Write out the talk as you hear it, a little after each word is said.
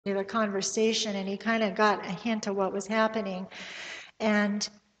the conversation, and he kind of got a hint of what was happening. And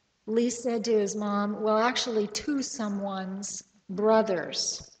Lee said to his mom, well, actually, two someone's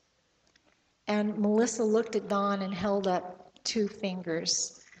brothers. And Melissa looked at Don and held up two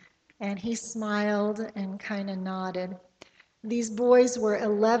fingers. And he smiled and kind of nodded. These boys were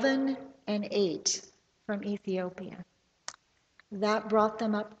 11 and 8 from Ethiopia. That brought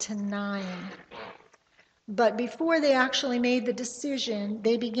them up to 9. But before they actually made the decision,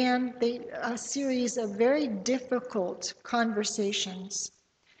 they began a series of very difficult conversations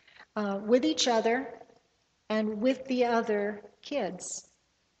with each other and with the other kids.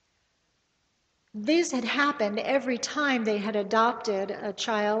 These had happened every time they had adopted a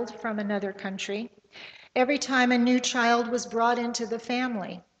child from another country, every time a new child was brought into the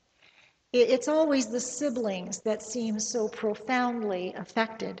family. It's always the siblings that seem so profoundly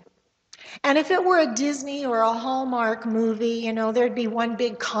affected. And if it were a Disney or a Hallmark movie, there'd be one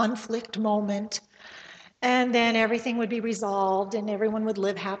big conflict moment, and then everything would be resolved, and everyone would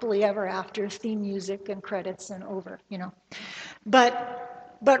live happily ever after, theme music and credits and over,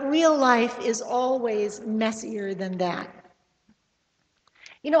 But real life is always messier than that.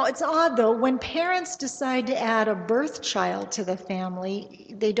 It's odd though, when parents decide to add a birth child to the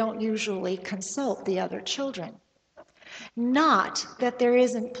family, they don't usually consult the other children. Not that there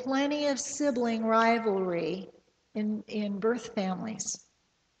isn't plenty of sibling rivalry in birth families.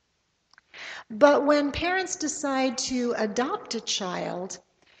 But when parents decide to adopt a child,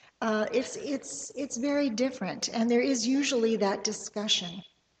 it's very different, and there is usually that discussion.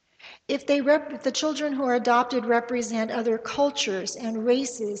 If the children who are adopted represent other cultures and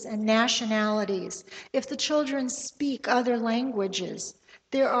races and nationalities, if the children speak other languages,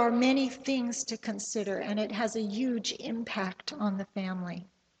 there are many things to consider, and it has a huge impact on the family.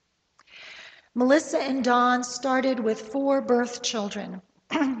 Melissa and Don started with 4 birth children.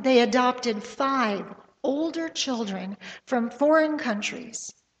 They adopted 5 older children from foreign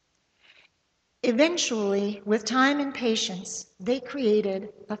countries. Eventually, with time and patience, they created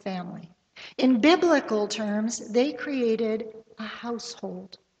a family. In biblical terms, they created a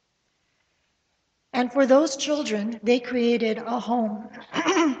household. And for those children, they created a home.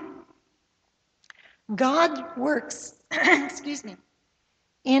 God works,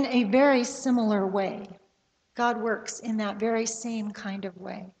 in a very similar way. God works in that very same kind of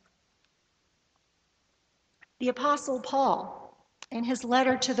way. The Apostle Paul, in his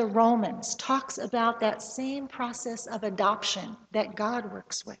letter to the Romans, talks about that same process of adoption that God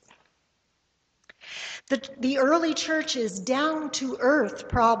works with. The early church's down-to-earth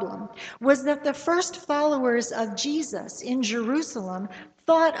problem was that the first followers of Jesus in Jerusalem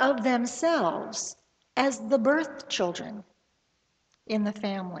thought of themselves as the birth children in the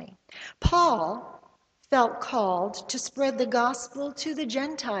family. Paul felt called to spread the gospel to the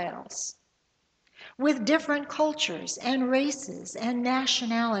Gentiles with different cultures and races and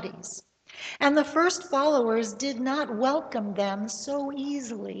nationalities. And the first followers did not welcome them so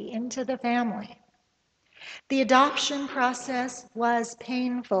easily into the family. The adoption process was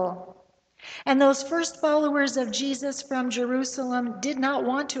painful. And those first followers of Jesus from Jerusalem did not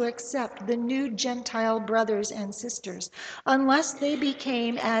want to accept the new Gentile brothers and sisters unless they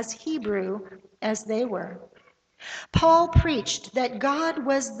became as Hebrew as they were. Paul preached that God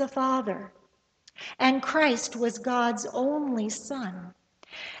was the Father and Christ was God's only Son,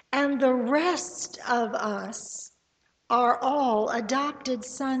 and the rest of us are all adopted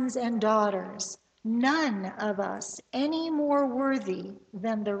sons and daughters, none of us any more worthy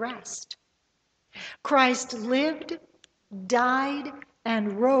than the rest. Christ lived, died,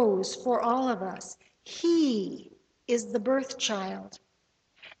 and rose for all of us. He is the birth child,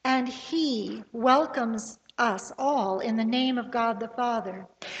 and he welcomes us all in the name of God the Father.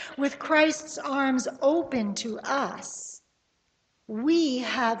 With Christ's arms open to us, we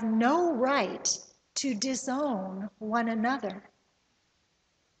have no right to disown one another.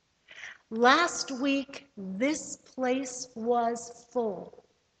 Last week, this place was full.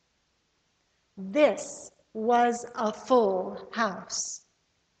 This was a full house.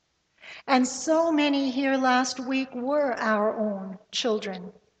 And so many here last week were our own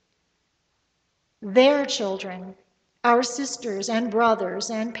children. Their children, our sisters and brothers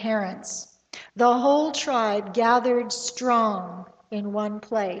and parents, the whole tribe gathered strong in one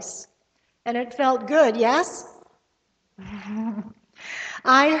place. And it felt good, yes?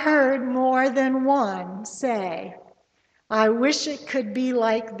 I heard more than one say, I wish it could be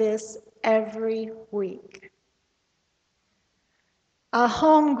like this every week. A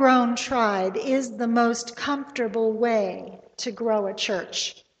homegrown tribe is the most comfortable way to grow a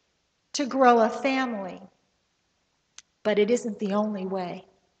church, to grow a family. But it isn't the only way.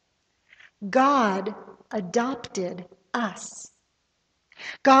 God adopted us.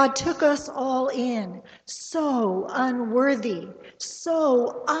 God took us all in, so unworthy,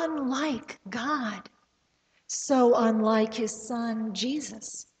 so unlike God, so unlike his son,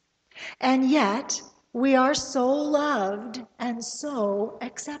 Jesus. And yet, we are so loved and so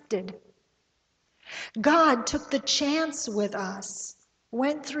accepted. God took the chance with us,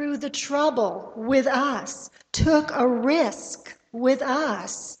 went through the trouble with us, took a risk with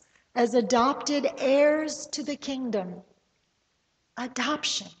us as adopted heirs to the kingdom.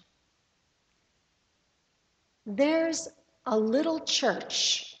 Adoption. There's a little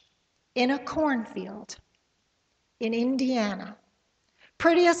church in a cornfield in Indiana.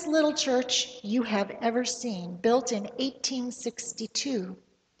 Prettiest little church you have ever seen, built in 1862.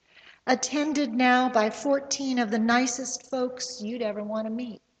 Attended now by 14 of the nicest folks you'd ever want to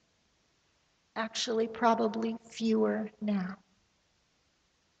meet. Actually, probably fewer now.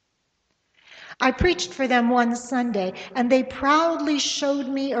 I preached for them one Sunday, and they proudly showed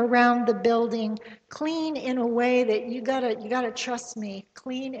me around the building, clean in a way that you gotta trust me,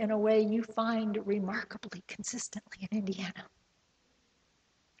 clean in a way you find remarkably consistently in Indiana.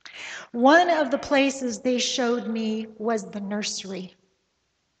 One of the places they showed me was the nursery.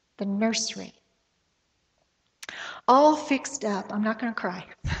 The nursery. All fixed up, I'm not gonna cry.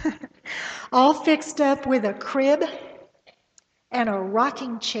 All fixed up with a crib and a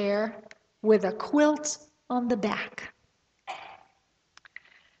rocking chair with a quilt on the back.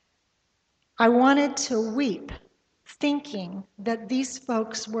 I wanted to weep, thinking that these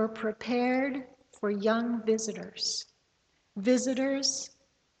folks were prepared for young visitors, visitors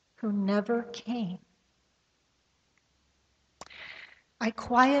who never came. I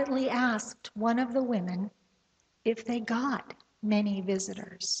quietly asked one of the women if they got many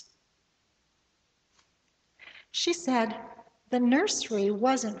visitors. She said the nursery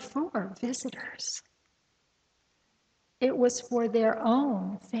wasn't for visitors. It was for their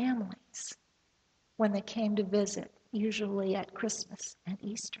own families when they came to visit, usually at Christmas and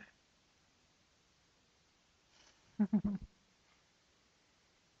Easter.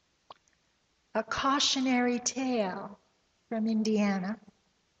 A cautionary tale from Indiana,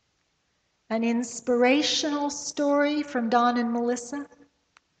 an inspirational story from Don and Melissa,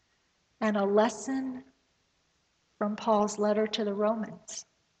 and a lesson from Paul's letter to the Romans.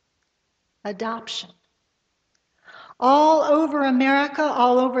 Adoption. All over America,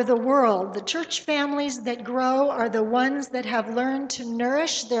 all over the world, the church families that grow are the ones that have learned to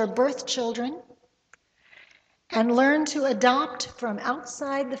nourish their birth children and learn to adopt from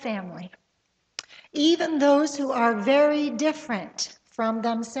outside the family, even those who are very different from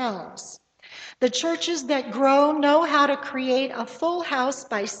themselves. The churches that grow know how to create a full house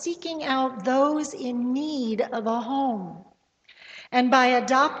by seeking out those in need of a home and by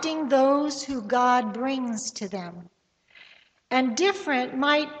adopting those who God brings to them. And different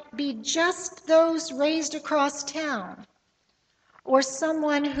might be just those raised across town or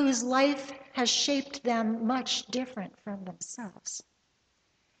someone whose life has shaped them much different from themselves.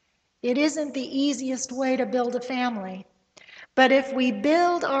 It isn't the easiest way to build a family, but if we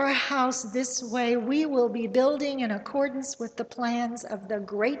build our house this way, we will be building in accordance with the plans of the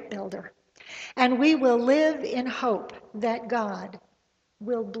great builder, and we will live in hope that God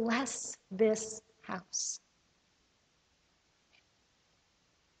will bless this house.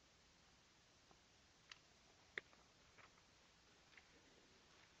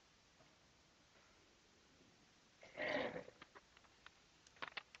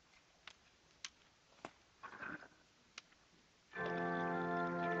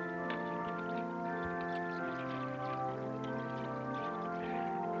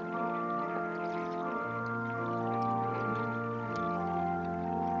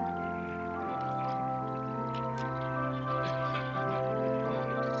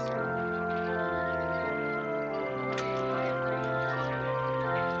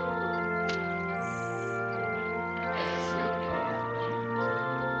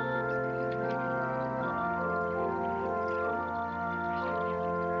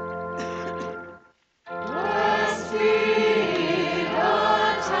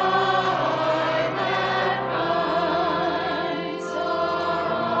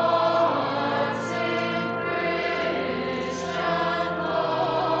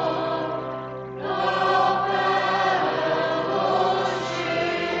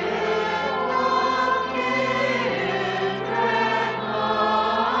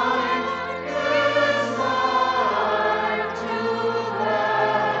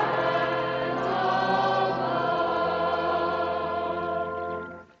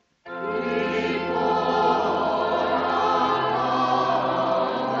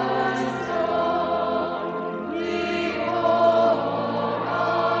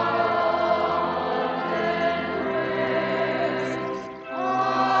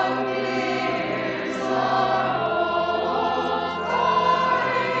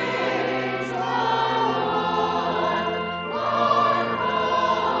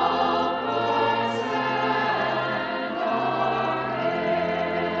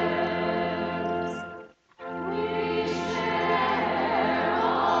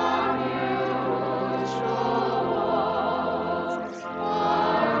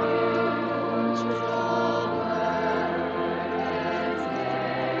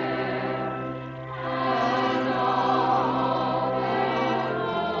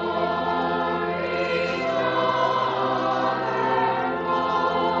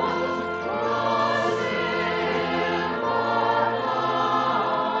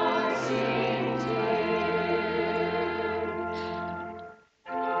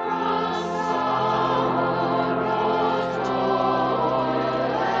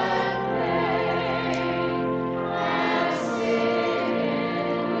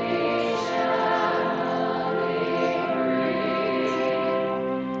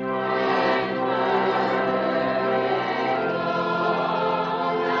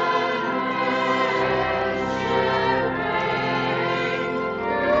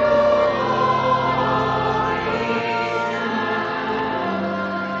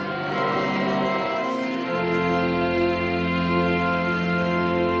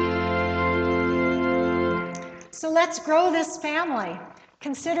 So let's grow this family.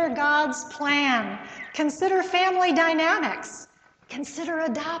 Consider God's plan. Consider family dynamics. Consider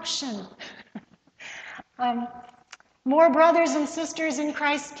adoption. More brothers and sisters in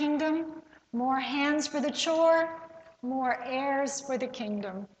Christ's kingdom, more hands for the chore, more heirs for the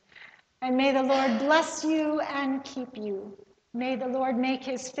kingdom. And may the Lord bless you and keep you. May the Lord make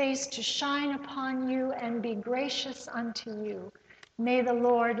his face to shine upon you and be gracious unto you. May the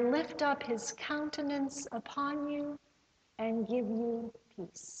Lord lift up his countenance upon you and give you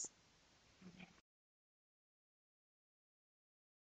peace.